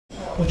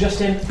Well,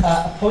 Justin,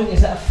 a point, is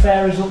that a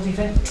fair result, do you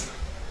think?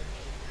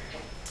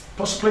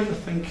 Possibly. I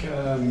think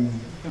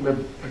we're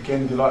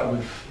again delighted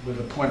with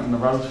a point on the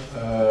road.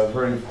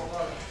 Very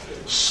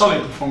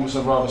solid performance,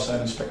 I'd rather say,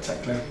 than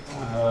spectacular.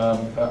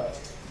 But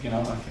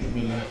I think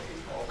we'll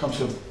come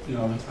to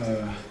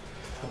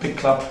a big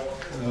club,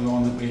 the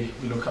one that we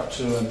look up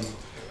to, and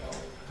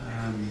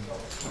I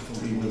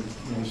thought we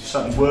were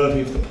certainly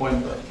worthy of the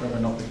point, but whether or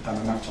not we've done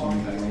enough to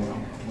win the game,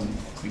 I wouldn't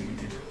think we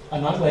did.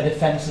 And like where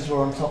defences were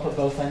on top at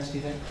both ends, do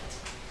you think?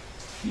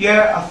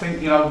 Yeah, I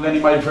think Lenny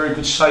made a very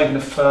good save in the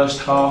first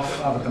half.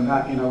 Other than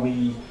that,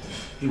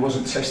 he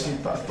wasn't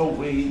tested, but I thought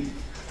we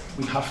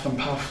huffed and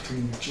puffed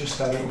and just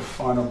had a little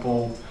final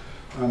ball.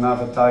 And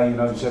another day,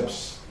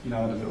 Zeb's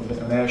had a little bit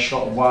of an air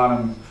shot at one,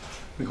 and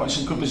we got in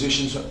some good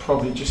positions that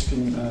probably just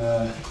didn't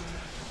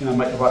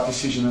make the right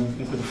decision and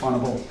with the final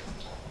ball.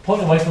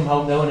 Point away from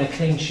home though, and a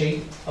clean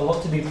sheet, a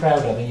lot to be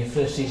proud of in your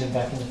first season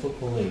back in the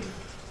Football League.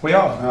 We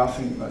are, and I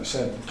think, like I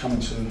said, coming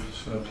to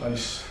a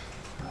place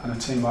and a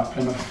team like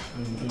Plymouth,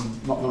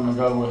 who not long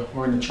ago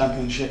were in the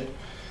Championship.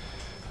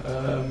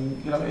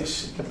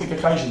 It's the big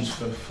occasions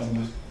for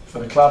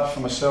the club, for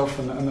myself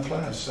and the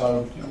players.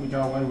 So we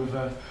go away with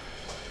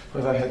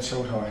our heads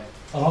held high.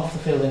 An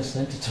off-the-field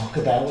incident to talk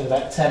about with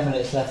about 10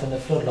 minutes left when the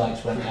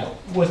floodlights went out.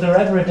 Was there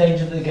ever a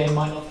danger that the game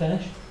might not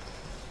finish?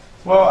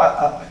 Well,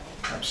 I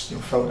perhaps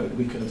still felt that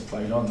we could have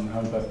played on,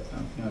 but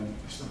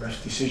it's the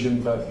ref's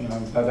decision. But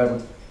they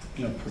were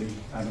pretty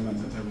adamant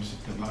that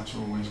the lights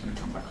were always going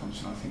to come back on.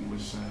 So I think it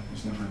was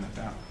never in a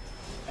doubt.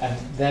 And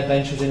their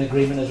bench was in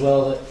agreement as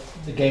well that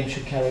the game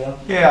should carry on?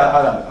 Yeah,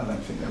 I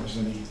don't think there was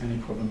any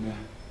problem there.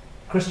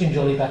 Christian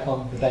Jolly back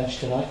on the bench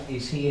tonight.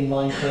 Is he in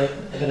line for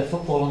a bit of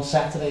football on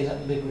Saturday? Is that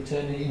the big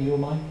return in your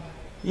mind?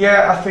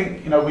 Yeah, I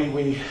think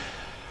we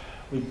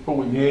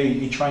brought him here.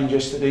 He trained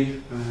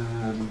yesterday.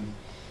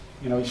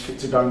 He's fit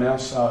to go now.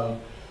 So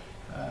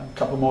a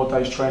couple more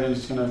days training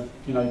is going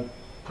to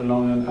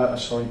prolong and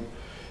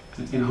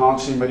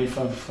enhance him ready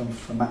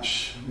for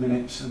match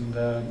minutes, and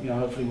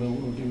hopefully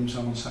we'll give him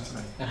some on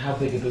Saturday. And how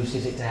big a boost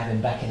is it to have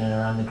him back in and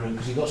around the group?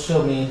 Because you've got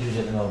so many injuries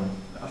at the moment.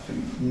 I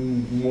think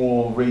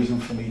more reason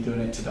for me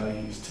doing it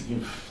today is to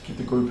give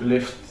the group a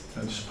lift,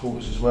 the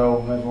supporters as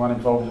well, everyone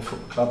involved in the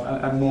football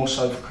club, and more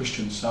so for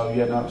Christian. So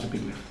yeah, no, it was a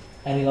big lift.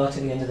 Any light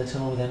at the end of the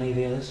tunnel with any of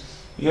the others?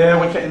 Yeah,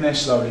 we're getting there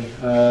slowly.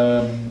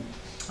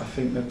 I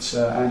think that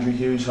Andrew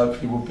Hughes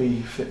hopefully will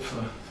be fit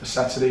for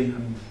Saturday,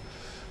 and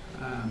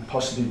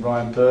possibly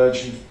Ryan Burge,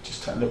 who's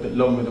just taken a little bit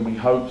longer than we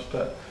hoped,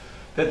 but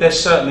they're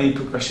certainly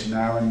progressing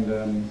now.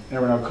 And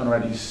Aaron O'Connor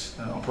had his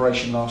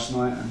operation last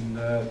night, and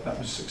that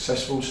was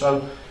successful.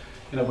 So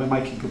we're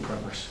making good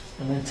progress.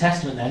 And then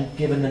testament then,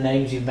 given the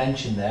names you've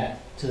mentioned there,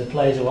 to the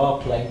players who are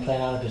playing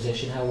out of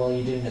position, how well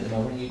you're doing at the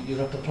moment.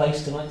 You're up a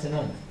place tonight to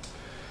 9th.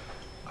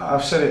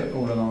 I've said it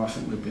all along. I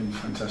think we've been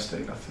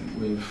fantastic. I think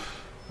the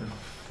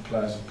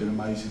players have been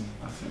amazing.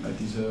 I think they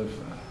deserve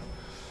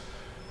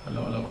a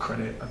lot of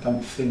credit. I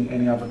don't think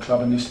any other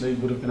club in this league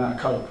would have been able to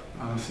cope.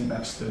 I think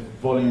that's the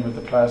volume of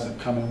the players that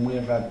have come in. We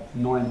have had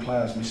 9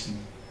 players missing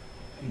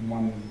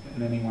in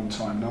any one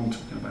time, and I'm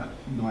talking about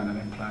 9 of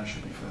them players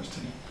should be first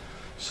team.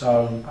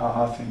 So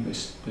I think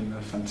it's been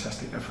a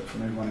fantastic effort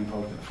from everyone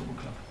involved in the football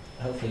club.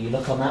 Hopefully your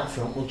luck on that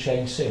front will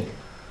change soon.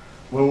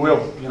 Well, we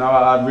will.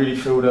 I really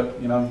feel that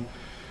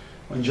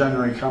when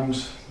January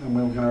comes, and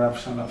we're going to have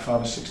something like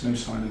 5 or 6 new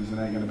signings, and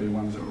they're going to be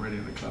ones that are already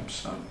at the club.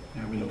 So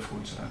we look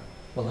forward to that.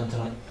 Well done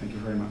tonight. Thank you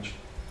very much.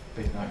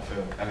 Big night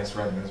for Ellis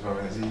Redmond as well.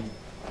 Is he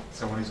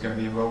someone who's going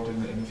to be involved in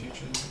the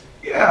future?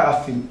 Yeah,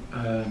 I think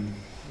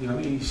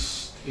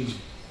he's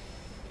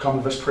come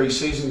with us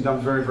pre-season,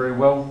 done very, very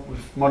well.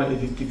 We've monitored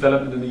his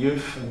development in the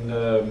youth, and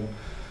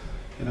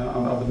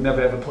I would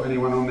never ever put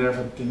anyone on there if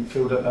I didn't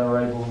feel that they were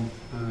able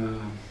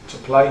to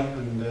play.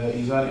 And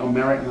he's earned it on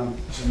merit, and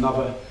it's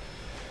another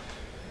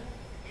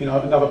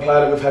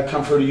player that we've had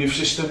come through the youth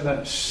system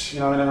that's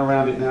in and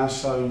around it now.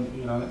 So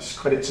that's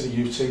credit to the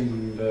youth team,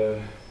 and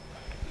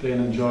Liam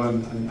and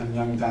John and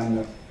young Dan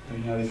that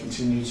they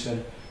continue to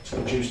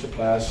produce the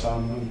players. So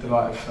I'm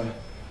delighted for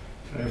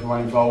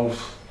everyone involved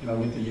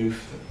with the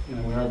youth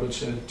that we're able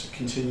to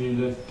continue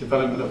the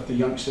development of the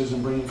youngsters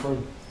and bring them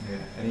through. Yeah.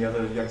 Any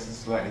other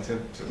youngsters likely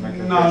to make a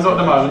No, not at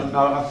the moment.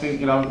 No, I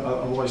think I've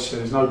always said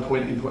there's no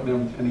point in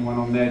putting anyone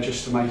on there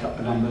just to make up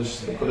the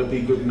numbers. They've got to be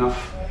good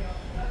enough.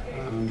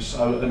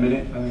 So at the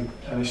minute, I think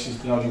Ellis is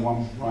the only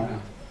one right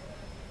now.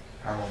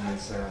 How long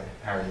is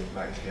Harry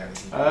likely to be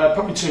out?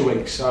 Probably 2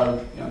 weeks,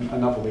 so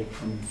another week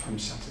from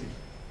Saturday.